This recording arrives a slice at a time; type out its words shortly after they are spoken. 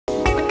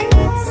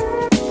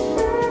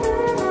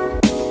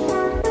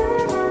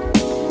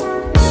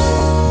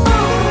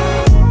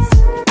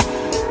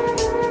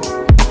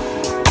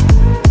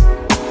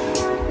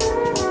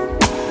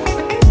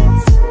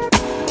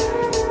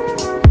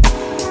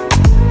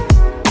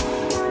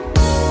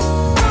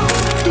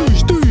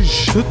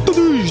How's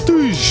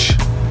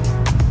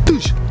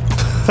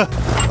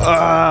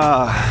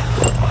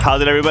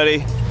it,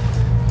 everybody?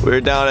 We're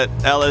down at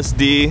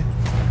LSD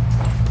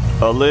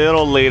a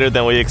little later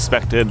than we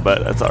expected,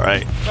 but that's all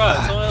right. Bro,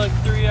 it's only like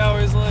 3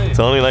 hours late. It's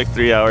only like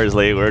 3 hours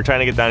late. We were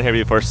trying to get down here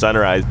before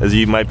sunrise. As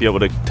you might be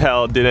able to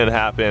tell, didn't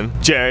happen.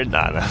 Jared,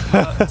 nah.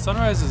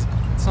 Sunrise is,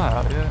 it's not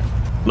out yet.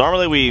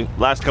 Normally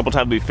last couple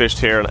times we fished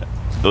here, it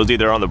was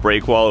either on the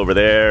break wall over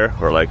there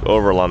or like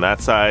over along that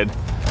side.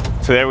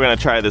 Today we're gonna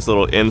try this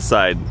little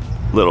inside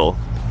little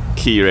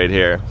key right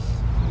here,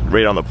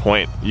 right on the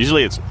point.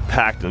 Usually it's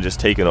packed and just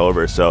taken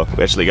over, so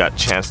we actually got a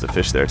chance to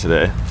fish there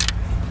today.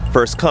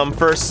 First come,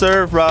 first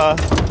serve, brah.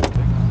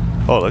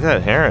 Oh, look at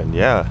that heron,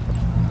 yeah.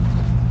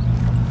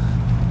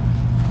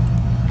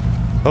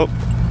 Oh,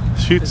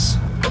 shoots.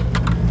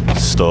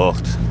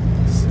 Stoked.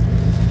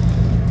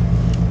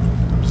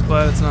 Just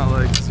glad it's not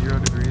like 0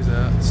 degrees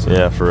out. So.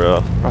 Yeah, for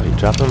real. Probably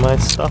dropping my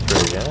stuff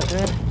already, yeah?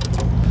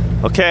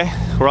 Okay,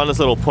 we're on this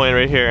little point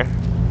right here.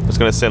 I'm just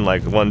gonna send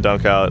like one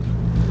dunk out,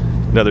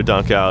 another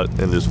dunk out,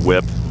 and just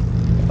whip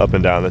up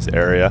and down this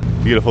area.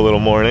 Beautiful little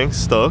morning,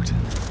 stoked.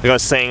 Like I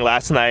was saying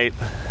last night,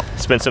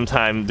 spent some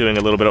time doing a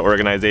little bit of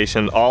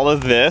organization. All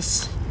of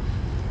this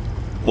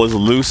was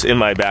loose in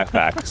my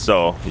backpack,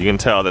 so you can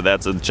tell that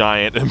that's a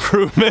giant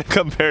improvement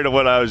compared to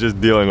what I was just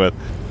dealing with.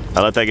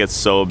 I let that get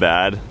so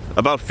bad.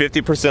 About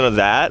 50% of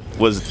that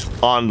was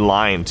on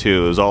line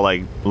too. It was all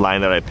like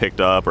line that I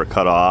picked up or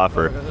cut off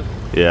or,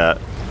 yeah.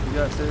 You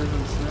got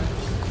Citizen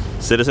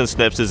Snips? Citizen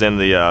Snips is in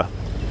the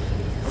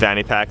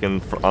fanny pack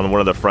and on one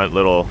of the front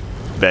little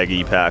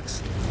baggy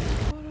packs.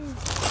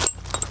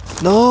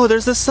 No,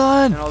 there's the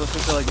sun. And all the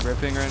fish are like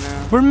ripping right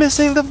now. We're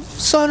missing the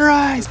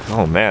sunrise.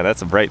 Oh man,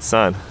 that's a bright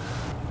sun.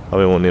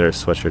 Probably won't need our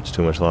sweatshirts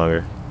too much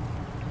longer.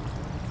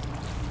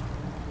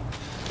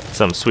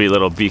 Some sweet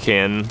little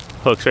BKN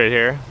hooks right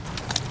here.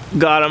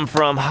 Got them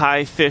from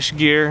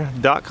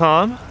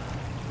highfishgear.com.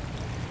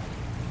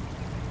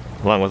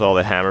 Along with all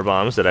the hammer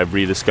bombs that I've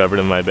rediscovered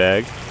in my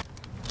bag.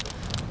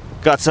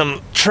 Got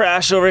some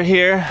trash over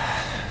here.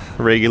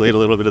 Regulate a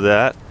little bit of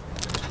that.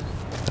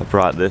 I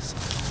brought this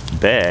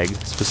bag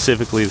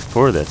specifically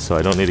for this, so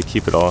I don't need to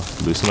keep it all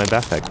loose in my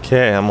backpack.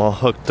 Okay, I'm all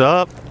hooked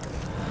up.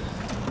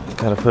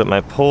 Gotta put my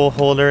pole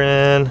holder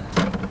in.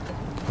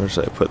 Where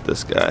should I put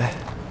this guy?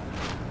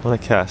 I want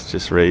to cast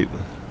just right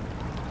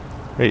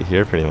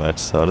here pretty much,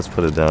 so I'll just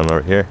put it down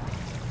over here.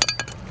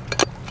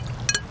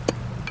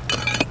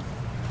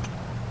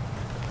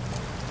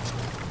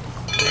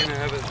 You're gonna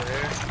have it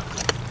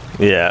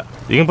there? Yeah,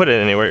 you can put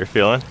it anywhere you're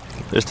feeling.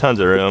 There's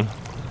tons of room.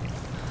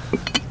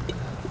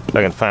 If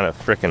I can find a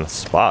frickin'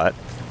 spot.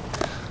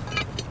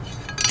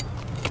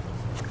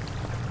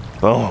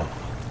 Boom.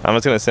 I'm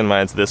just gonna send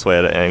mine this way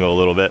at an angle a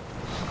little bit.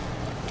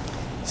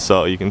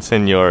 So you can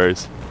send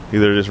yours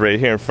either just right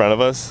here in front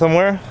of us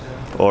somewhere,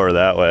 yeah, or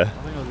that way. I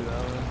think I'll do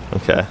that way.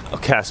 Okay, I'll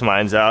cast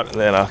mines out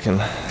and then I can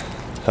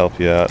help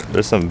you out.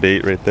 There's some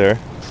bait right there.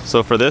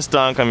 So for this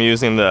dunk, I'm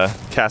using the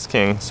Cast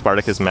King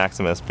Spartacus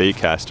Maximus bait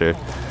caster.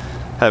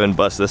 Haven't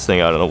busted this thing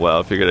out in a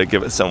while. Figured I'd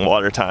give it some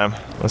water time.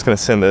 I'm just gonna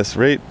send this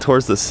right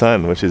towards the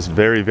sun, which is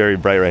very, very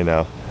bright right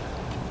now.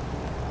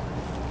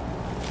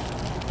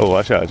 Oh,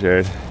 watch out,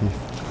 Jared.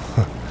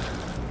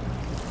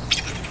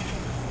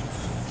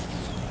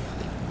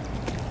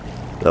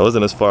 That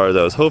wasn't as far as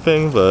I was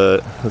hoping,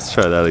 but let's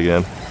try that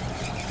again.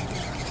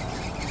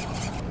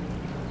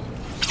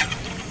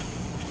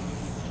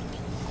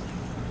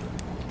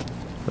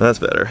 That's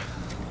better.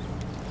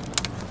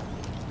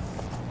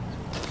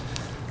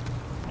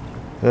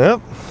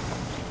 Yep,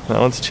 that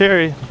one's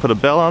cherry. Put a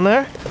bell on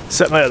there.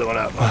 Set my other one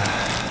up.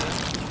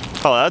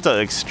 Oh, that's an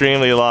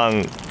extremely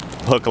long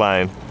hook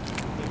line.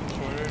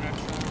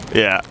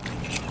 Yeah,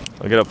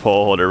 I'll get a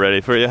pole holder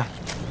ready for you.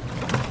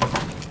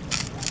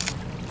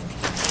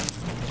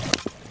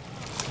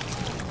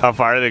 How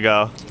far did it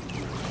go?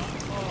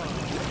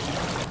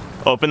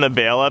 Open the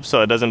bail up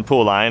so it doesn't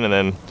pull line and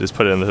then just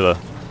put it into the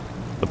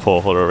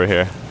pole holder over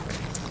here.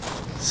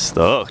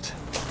 Stoked.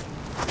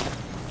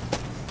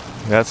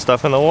 Got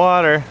stuff in the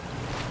water.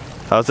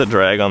 How's the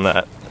drag on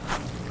that?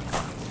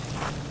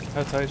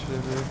 How tight should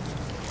it be?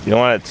 You don't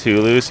want it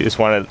too loose, you just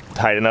want it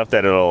tight enough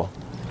that it'll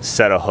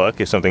set a hook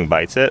if something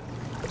bites it,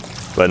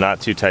 but not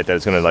too tight that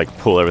it's gonna like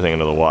pull everything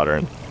into the water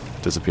and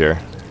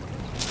disappear.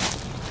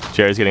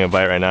 Jerry's getting a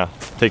bite right now.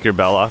 Take your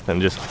bell off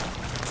and just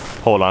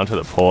hold on to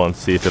the pole and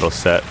see if it'll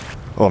set.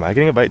 Oh, am I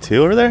getting a bite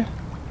too over there?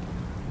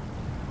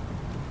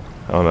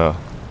 I don't know.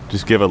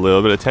 Just give a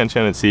little bit of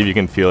tension and see if you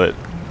can feel it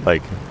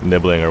like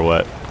nibbling or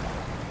what.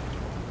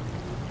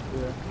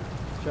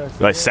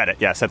 Yeah. Set it.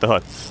 Yeah, set the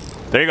hook.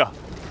 There you go.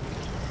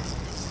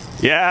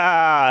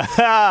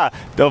 Yeah!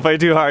 Don't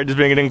fight too hard, just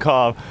bring it in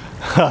calm.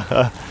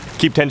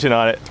 Keep tension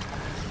on it.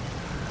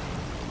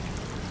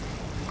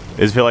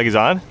 Does it feel like he's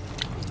on?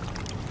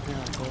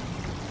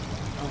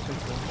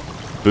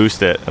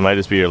 Boost it. It might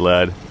just be your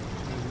lead.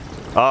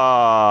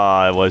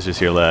 Oh, it was just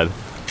your lead.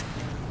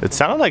 It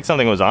sounded like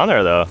something was on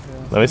there though.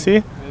 Yeah, let me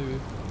see. Maybe.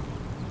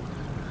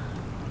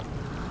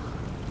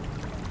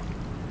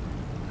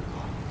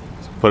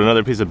 Put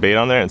another piece of bait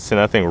on there and send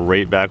that thing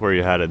right back where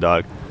you had it,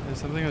 dog. Yeah,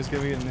 something was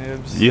giving it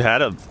nibs. You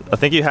had I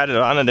think you had it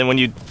on, and then when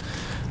you,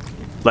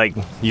 like,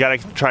 you gotta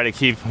try to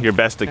keep your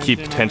best to keep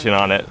tension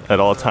on it at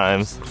all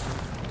times.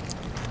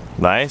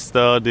 Nice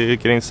though, dude,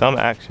 getting some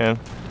action.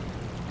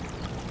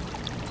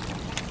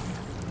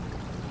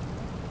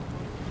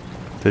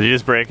 Did you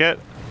just break it?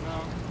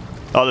 No.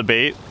 Oh, the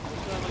bait?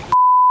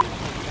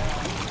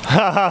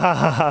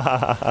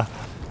 I'm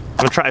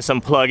gonna try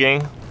some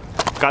plugging.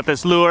 Got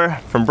this lure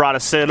from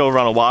Brada over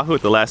on Oahu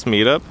at the last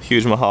meetup.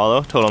 Huge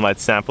mahalo. Told him I'd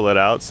sample it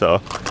out,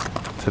 so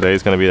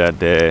today's gonna be that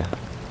day.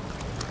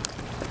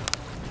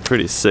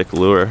 Pretty sick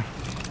lure.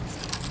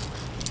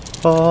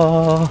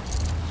 Oh.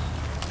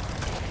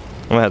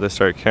 I'm gonna have to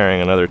start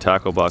carrying another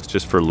tackle box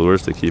just for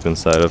lures to keep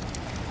inside of.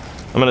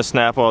 I'm gonna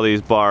snap all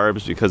these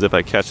barbs because if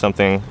I catch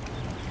something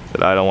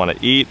that I don't want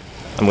to eat,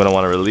 I'm gonna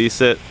want to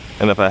release it.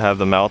 And if I have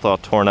the mouth all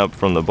torn up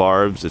from the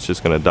barbs, it's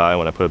just gonna die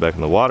when I put it back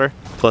in the water.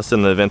 Plus,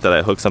 in the event that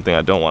I hook something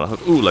I don't want to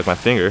hook, ooh, like my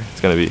finger,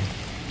 it's gonna be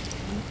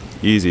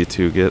easy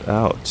to get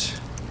out.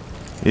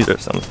 These are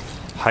some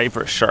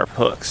hyper sharp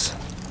hooks.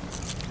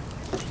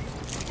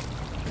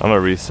 I'm gonna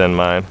resend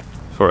mine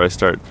before I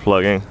start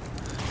plugging.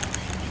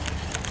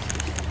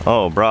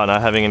 Oh, bro,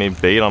 not having any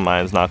bait on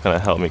mine is not gonna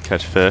help me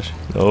catch fish.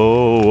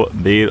 No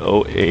bait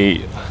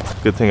 08.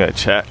 Good thing I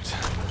checked.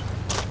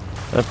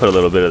 I put a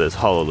little bit of this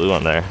Hallelujah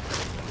on there.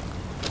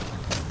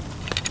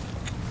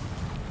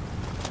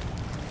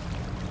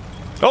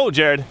 Oh,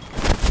 Jared.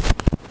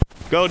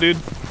 Go, dude.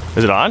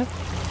 Is it on?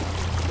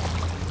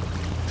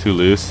 Too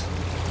loose.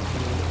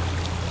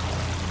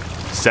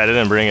 Set it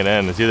and bring it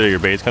in. It's either your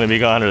bait's gonna be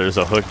gone or there's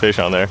a hook fish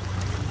on there.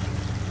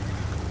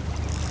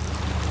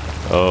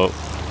 Oh,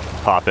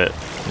 pop it.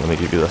 Let me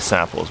give you the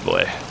samples,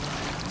 boy.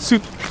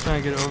 Soup.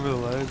 Trying to get over the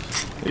ledge.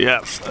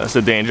 Yeah, that's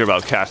the danger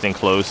about casting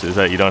close, is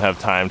that you don't have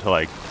time to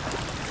like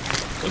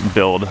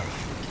build.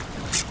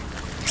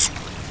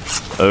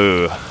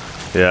 Oh,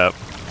 yeah.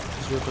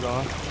 Just rip it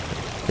off.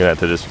 You're gonna have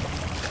to just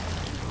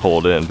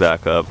hold it and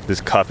back up.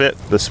 Just cup it,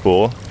 the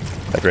spool,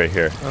 like right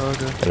here. Oh,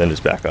 okay. And then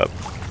just back up.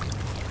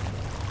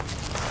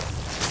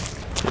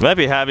 You might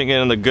be having it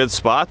in the good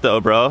spot though,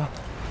 bro.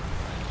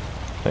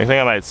 I think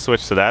I might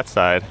switch to that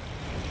side.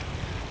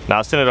 Now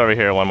I'll send it over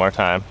here one more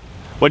time.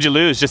 What'd you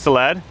lose, just the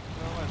lead? No,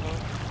 my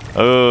hook.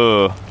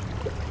 Oh.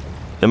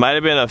 There might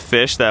have been a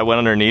fish that went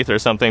underneath or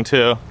something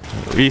too.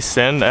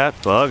 Resend that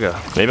bugger.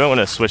 Maybe I want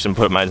to switch and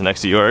put mine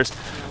next to yours. Yeah,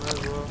 might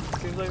as well.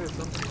 Seems like there's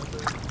something up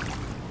there.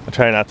 I'll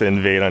try not to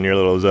invade on your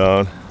little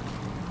zone.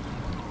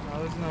 No,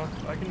 there's no,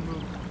 I can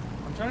move.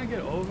 I'm trying to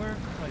get over,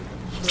 like,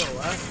 to the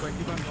left, but I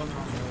keep on going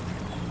wrong way.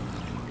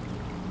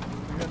 I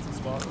think that's the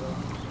spot though.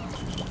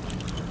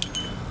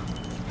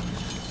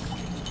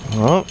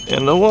 Oh,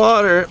 in the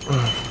water.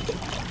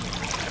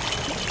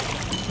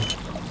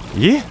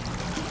 Yeah.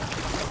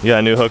 You got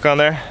a new hook on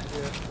there? Yeah.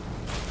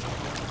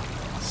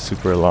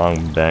 Super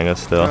long banga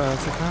still. Yeah,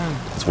 that's the kind.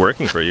 It's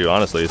working for you,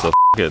 honestly, so f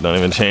it, don't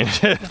even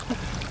change it.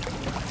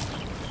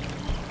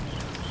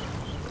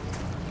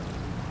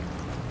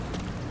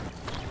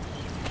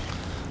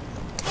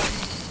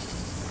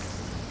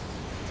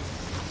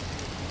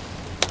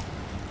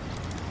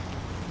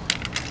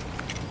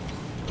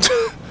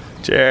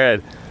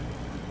 Jared,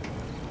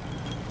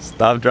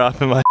 stop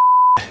dropping my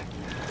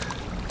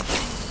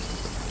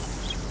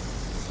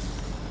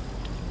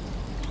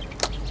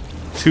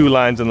two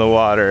lines in the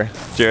water.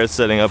 Jared's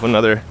setting up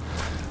another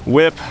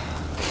whip.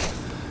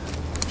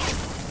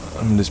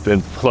 I've just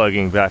been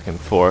plugging back and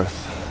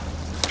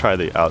forth. Try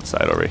the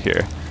outside over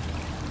here.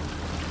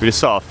 We just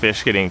saw a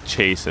fish getting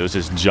chased. It was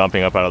just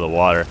jumping up out of the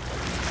water.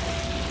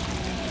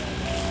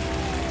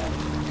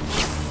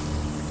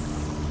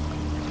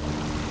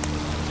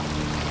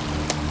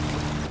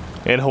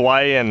 In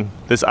Hawaii and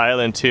this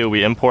island too,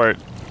 we import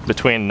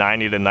between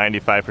 90 to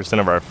 95%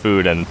 of our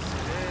food, and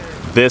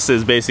this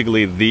is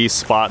basically the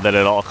spot that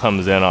it all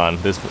comes in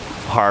on, this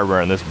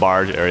harbor and this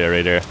barge area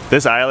right here.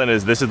 This island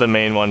is, this is the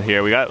main one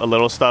here. We got a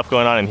little stuff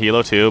going on in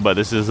Hilo too, but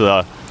this is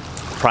the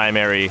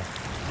primary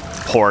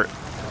port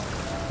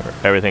where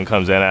everything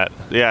comes in at.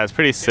 Yeah, it's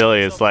pretty silly.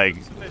 It's like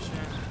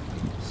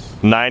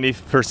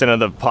 90% of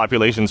the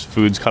population's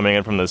food's coming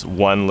in from this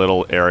one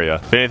little area.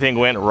 If anything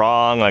went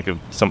wrong, like if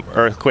some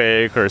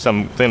earthquake or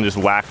something just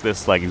whacked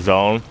this like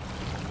zone,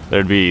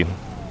 there'd be a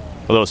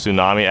little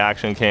tsunami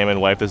action came and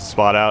wiped this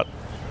spot out.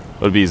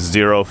 It would be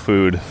zero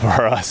food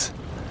for us.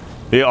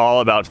 It'd be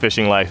all about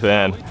fishing life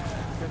then. I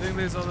think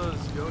there's all those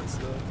goats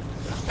though.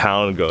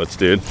 Pound goats,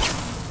 dude.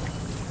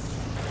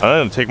 I'm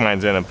gonna take mine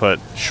in and put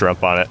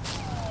shrimp on it.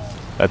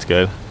 That's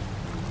good.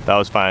 That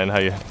was fine. How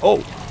you?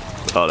 Oh,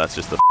 that's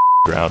just the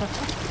ground.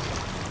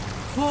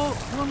 Oh,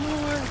 one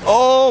more.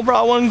 Oh,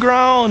 brought one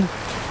ground.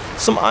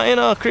 Some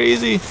Aina,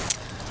 crazy.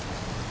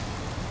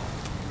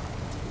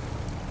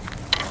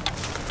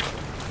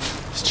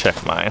 Let's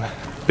check mine.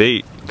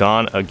 Bait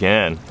gone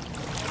again.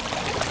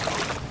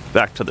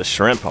 Back to the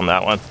shrimp on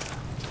that one.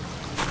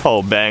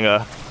 Oh, banga.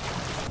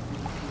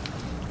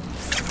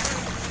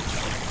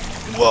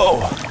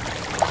 Whoa.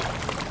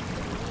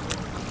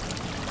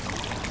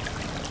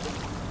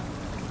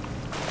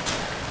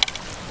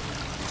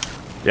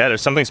 Yeah,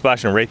 there's something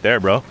splashing right there,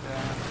 bro.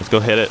 Yeah. Let's go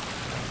hit it.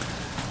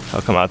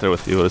 I'll come out there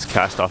with you. We'll just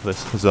cast off this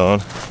zone.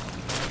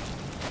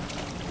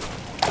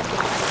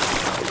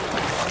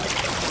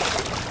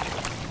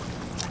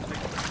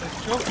 They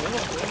choke a little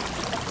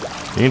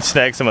bit. You can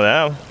snag some of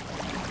them.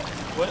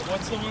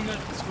 What's the one that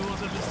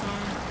schools at this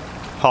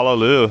time?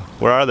 Honolulu.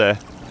 Where are they? Right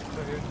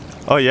here.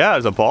 Oh yeah,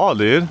 there's a ball,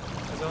 dude. Is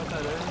that what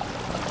that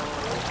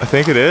is? I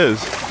think it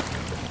is.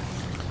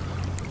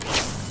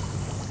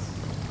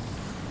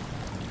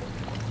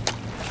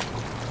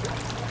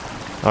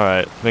 All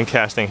right, been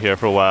casting here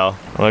for a while.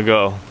 I'm gonna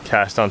go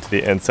cast onto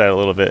the inside a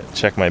little bit,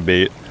 check my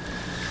bait,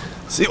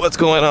 see what's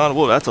going on.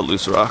 Whoa, that's a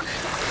loose rock.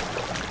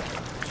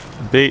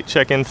 Bait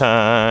check-in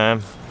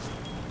time.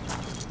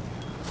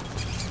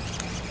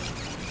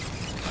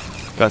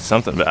 Got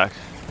something back.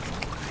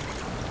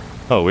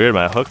 Oh, weird,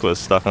 my hook was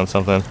stuck on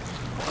something.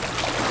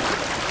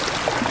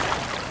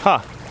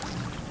 Huh.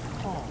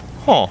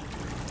 Huh.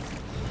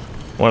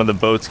 One of the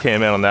boats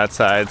came in on that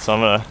side, so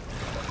I'm gonna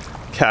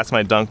cast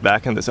my dunk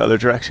back in this other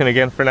direction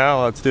again for now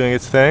while it's doing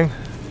its thing.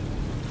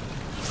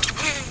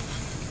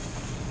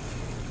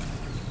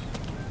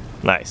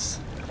 Nice.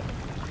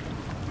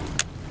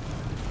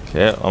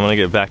 Okay, I'm gonna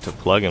get back to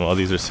plugging while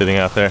these are sitting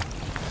out there.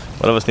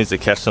 One of us needs to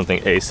catch something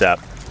ASAP.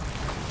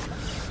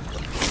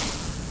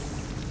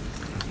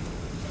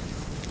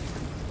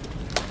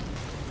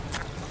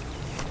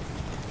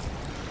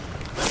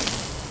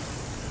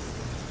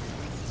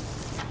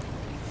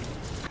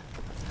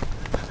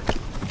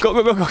 Go,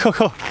 go, go, go, go,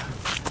 go.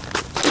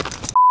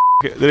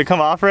 Okay, did it come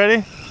off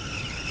already?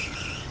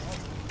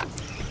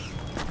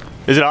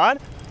 Is it on?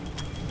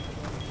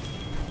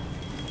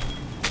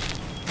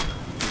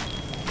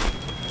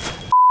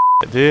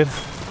 Dude.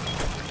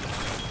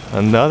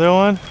 Another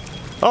one?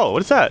 Oh,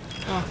 what is that?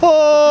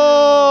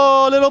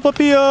 Oh, little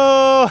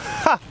papillo!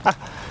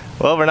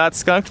 Well, we're not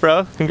skunked,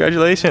 bro.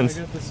 Congratulations.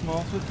 I got the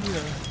small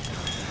papillo.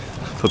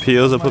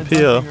 Papillo's a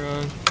papillo.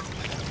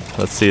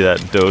 Let's see that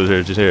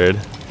dozer, Jarad.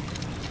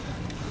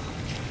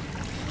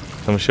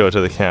 Come show it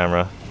to the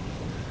camera.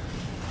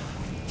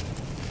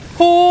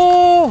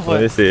 Oh!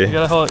 Let me see. You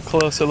gotta hold it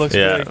close, it looks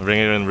Yeah, big. bring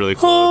it in really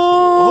close.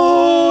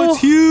 Oh, it's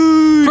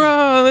huge!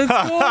 Bro, let's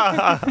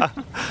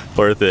go!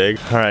 Poor thing.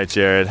 Alright,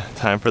 Jarad,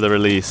 time for the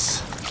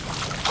release.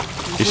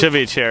 You should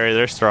be cherry,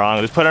 they're strong.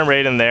 Just put them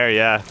right in there,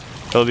 yeah.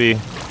 They'll be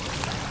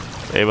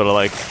able to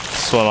like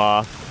swim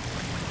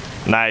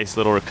off. Nice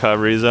little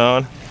recovery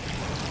zone.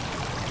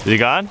 Is he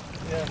gone?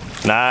 Yeah.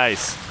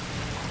 Nice.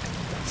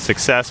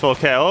 Successful,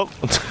 okay, oh.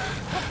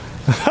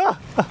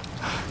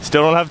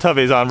 Still don't have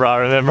tubbies on, bro,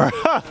 remember?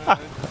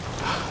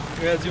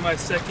 We gotta do my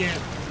second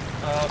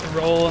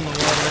roll in the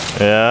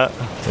water.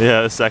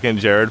 Yeah, the second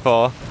Jarad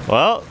fall.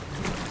 Well,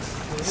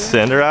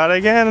 send her out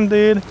again,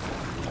 dude.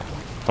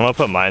 I'm gonna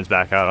put mines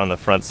back out on the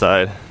front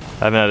side.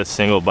 I haven't had a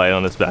single bite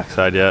on this back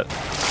side yet.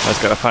 I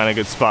just gotta find a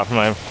good spot for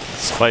my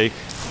spike.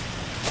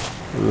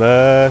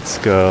 Let's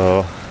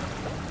go.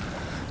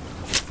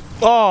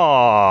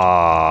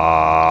 Aww.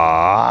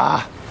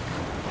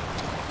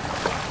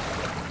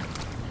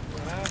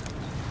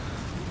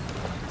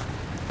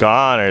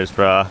 Goners,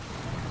 bro.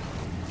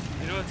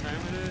 You know what time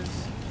it is?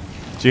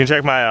 So you can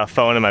check my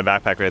phone in my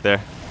backpack right there.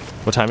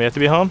 What time do you have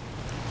to be home?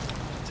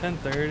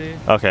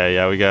 10:30. Okay,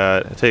 yeah, we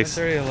got, it takes...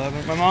 10:30,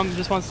 11. My mom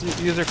just wants to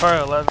use her car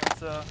at 11,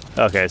 so...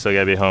 Okay, so we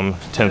gotta be home.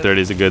 10:30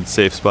 is a good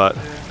safe spot.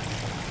 Yeah.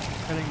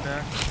 Heading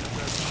back.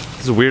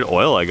 This is weird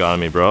oil I got on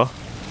me, bro.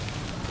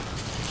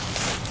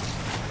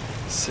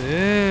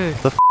 Sick.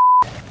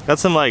 Got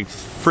some like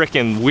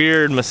freaking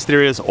weird,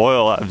 mysterious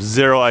oil. I have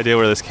zero idea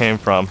where this came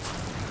from.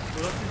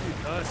 What else did you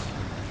touch?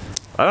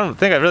 I don't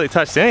think I really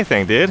touched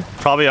anything, dude.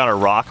 Probably on a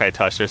rock I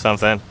touched or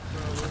something.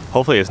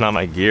 Hopefully it's not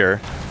my gear.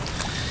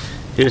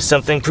 Here's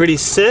something pretty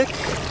sick.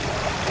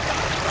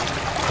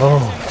 Oh.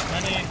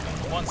 Many in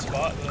one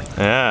spot, though.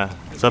 Yeah,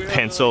 it's a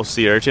pencil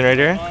sea urchin right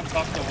here. On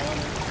top of the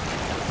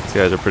water. These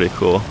guys are pretty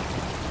cool.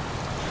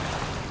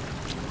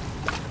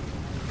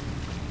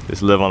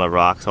 Just live on the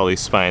rocks. All these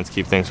spines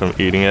keep things from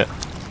eating it.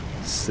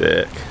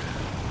 Sick.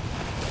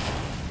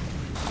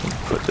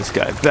 Put this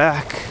guy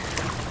back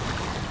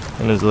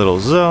in his little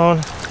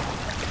zone.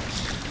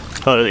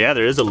 Oh yeah,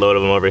 there is a load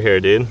of them over here,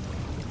 dude.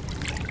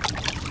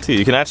 See,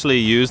 you can actually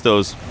use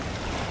those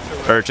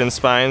urchin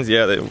spines.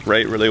 Yeah, they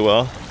rate really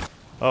well.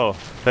 Oh,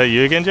 is that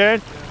you again,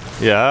 Jarad?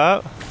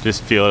 Yeah.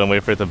 Just feel it and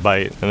wait for it to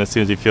bite. And as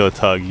soon as you feel a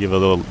tug, you give a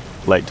little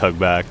light tug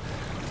back.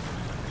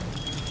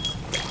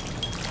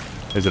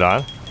 Is it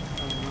on?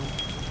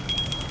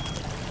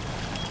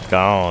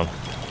 Gone.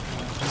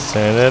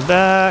 Send it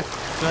back.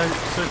 Should I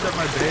search up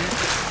my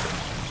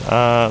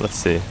bait? Let's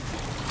see.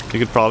 You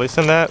could probably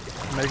send that,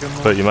 Make them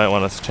but you might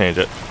want us to change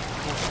it.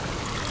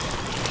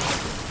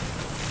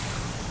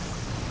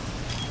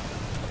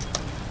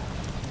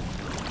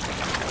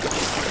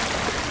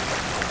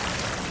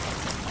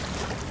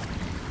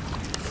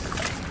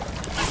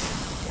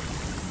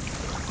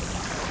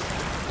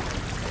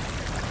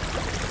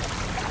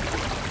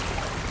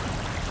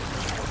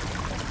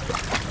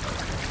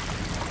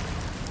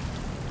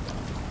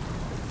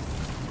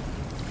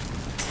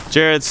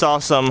 Jared saw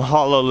some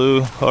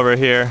Honolulu over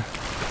here.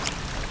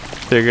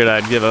 Figured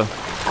I'd give a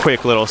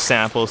quick little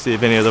sample, see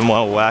if any of them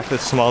want to whack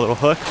this small little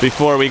hook.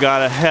 Before we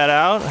gotta head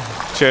out,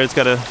 Jared's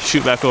gotta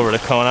shoot back over to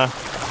Kona.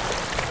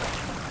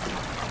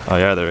 Oh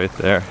yeah, they're right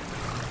there.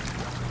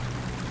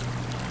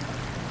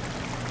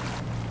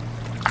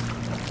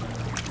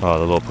 Oh,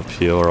 the little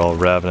papio are all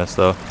ravenous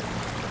though.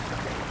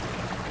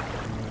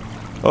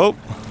 Oh!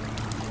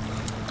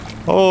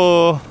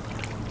 Oh!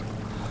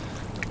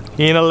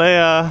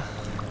 Hinalea!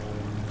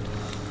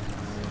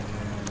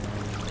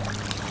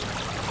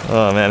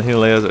 Oh man,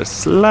 Hinaleas are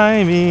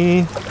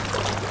slimy!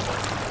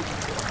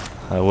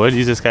 I would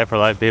use this guy for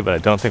live bait, but I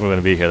don't think we're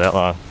gonna be here that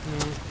long.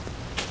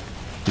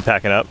 You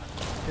packing up?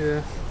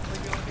 Yeah.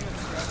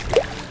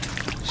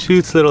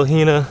 Shoots little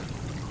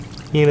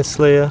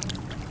Hina-Slea.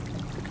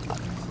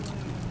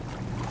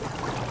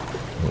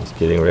 He's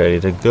getting ready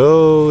to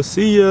go.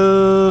 See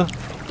ya! You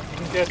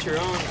can get your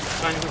own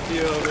tiny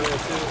papio over there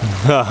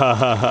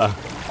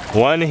too.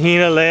 One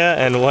Hinalea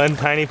and one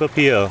tiny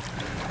papio.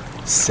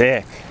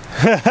 Sick.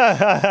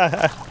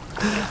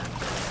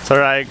 It's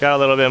alright, got a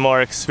little bit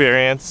more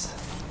experience.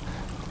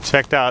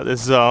 Checked out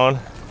this zone.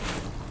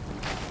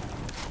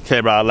 Okay,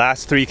 bro,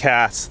 last 3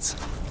 casts.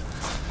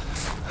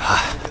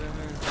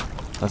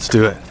 Let's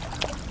do it.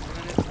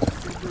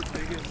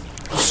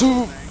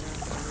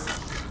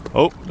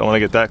 Oh, don't want to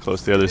get that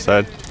close to the other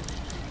side.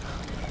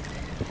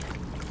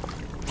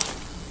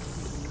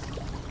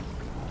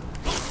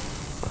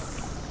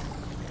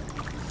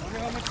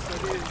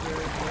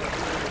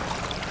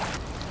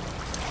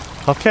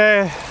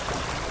 Okay,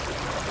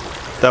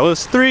 that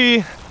was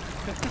 3.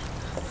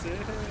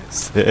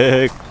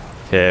 Sick.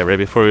 Okay, right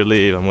before we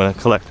leave, I'm gonna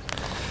collect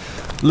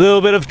a little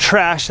bit of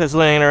trash that's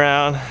laying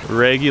around,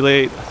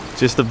 regulate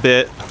just a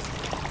bit.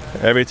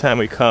 Every time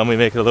we come, we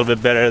make it a little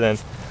bit better than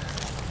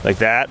like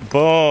that.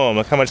 Boom,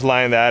 look how much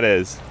line that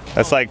is.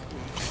 That's like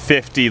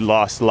 50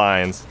 lost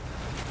lines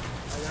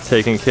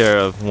taken care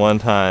of one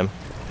time.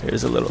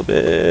 Here's a little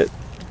bit.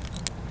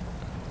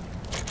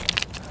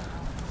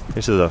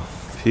 Here's a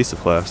piece of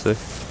plastic.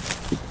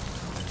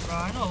 Bro,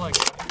 I know, like...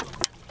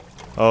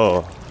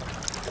 Oh.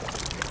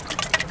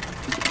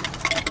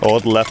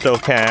 Old leftover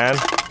can.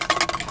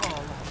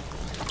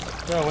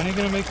 Bro, when are you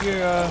gonna make your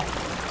your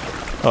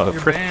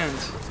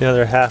bands? The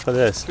other half of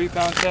this.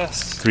 3-pound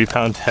test.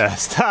 3-pound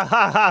test. You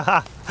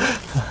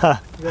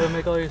gotta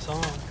make all your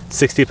songs.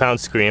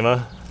 60-pound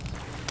screamer.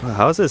 Wow,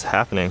 how is this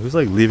happening? Who's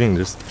like leaving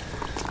just...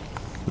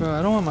 Bro,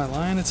 I don't want my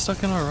line, it's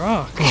stuck in a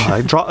rock.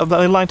 Oh,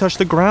 my line touched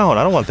the ground.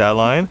 I don't want that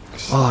line.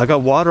 Oh, I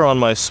got water on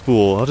my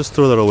spool. I'll just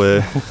throw that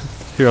away.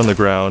 Here on the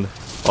ground.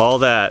 All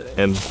that,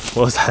 and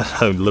what was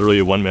that?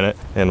 Literally 1 minute.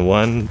 And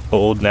one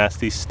old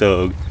nasty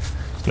stogue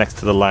next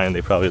to the line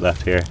they probably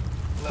left here.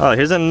 Oh,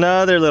 here's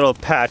another little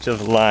patch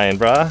of line,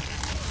 brah.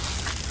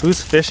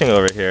 Who's fishing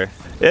over here?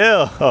 Ew!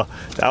 Oh,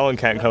 that one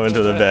can't come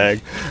into the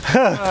bag.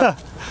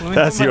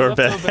 That's your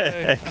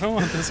bag. I don't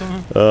want this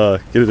one. Oh,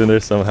 get it in there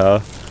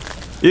somehow.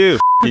 Ew,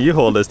 you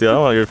hold this, dude. I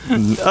don't want your...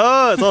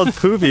 Oh, it's all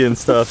poopy and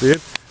stuff,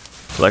 dude.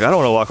 Like, I don't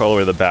want to walk all the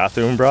way to the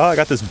bathroom, bro. I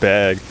got this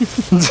bag.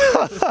 This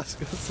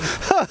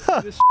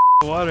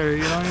water,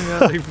 you don't even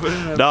gotta like put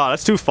in that. No,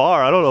 that's too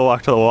far. I don't want to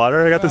walk to the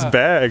water. I got this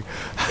bag.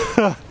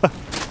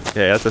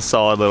 Okay, that's a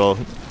solid little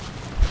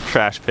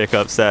trash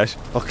pickup sesh.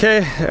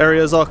 Okay,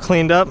 area's all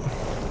cleaned up.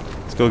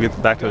 Let's go get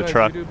back to the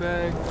truck.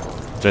 Bag.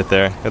 It's right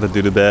there. Got the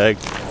doo-doo bag.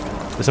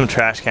 There's some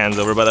trash cans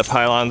over by the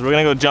pylons. We're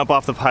gonna go jump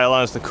off the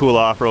pylons to cool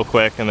off real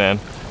quick and then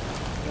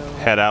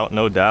head out,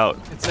 no doubt.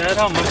 It's sad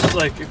how much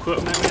like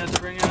equipment we had to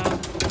bring out.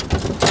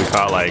 We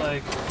caught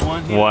like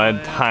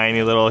one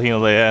tiny little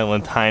Hinalea and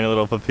one tiny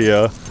little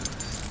papio.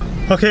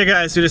 Okay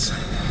guys, we just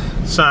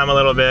swam a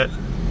little bit.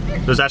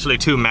 There's actually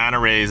 2 manta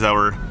rays that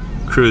were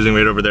cruising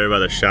right over there by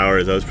the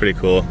showers. That was pretty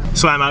cool.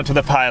 Swam out to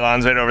the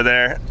pylons right over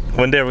there.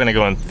 One day we're gonna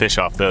go and fish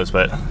off those,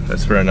 but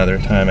that's for another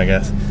time, I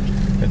guess.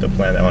 Have to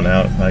plan that one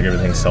out, like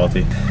everything's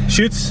salty.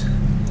 Shoots.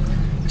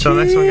 Till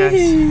next one,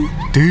 guys.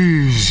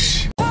 Deuce.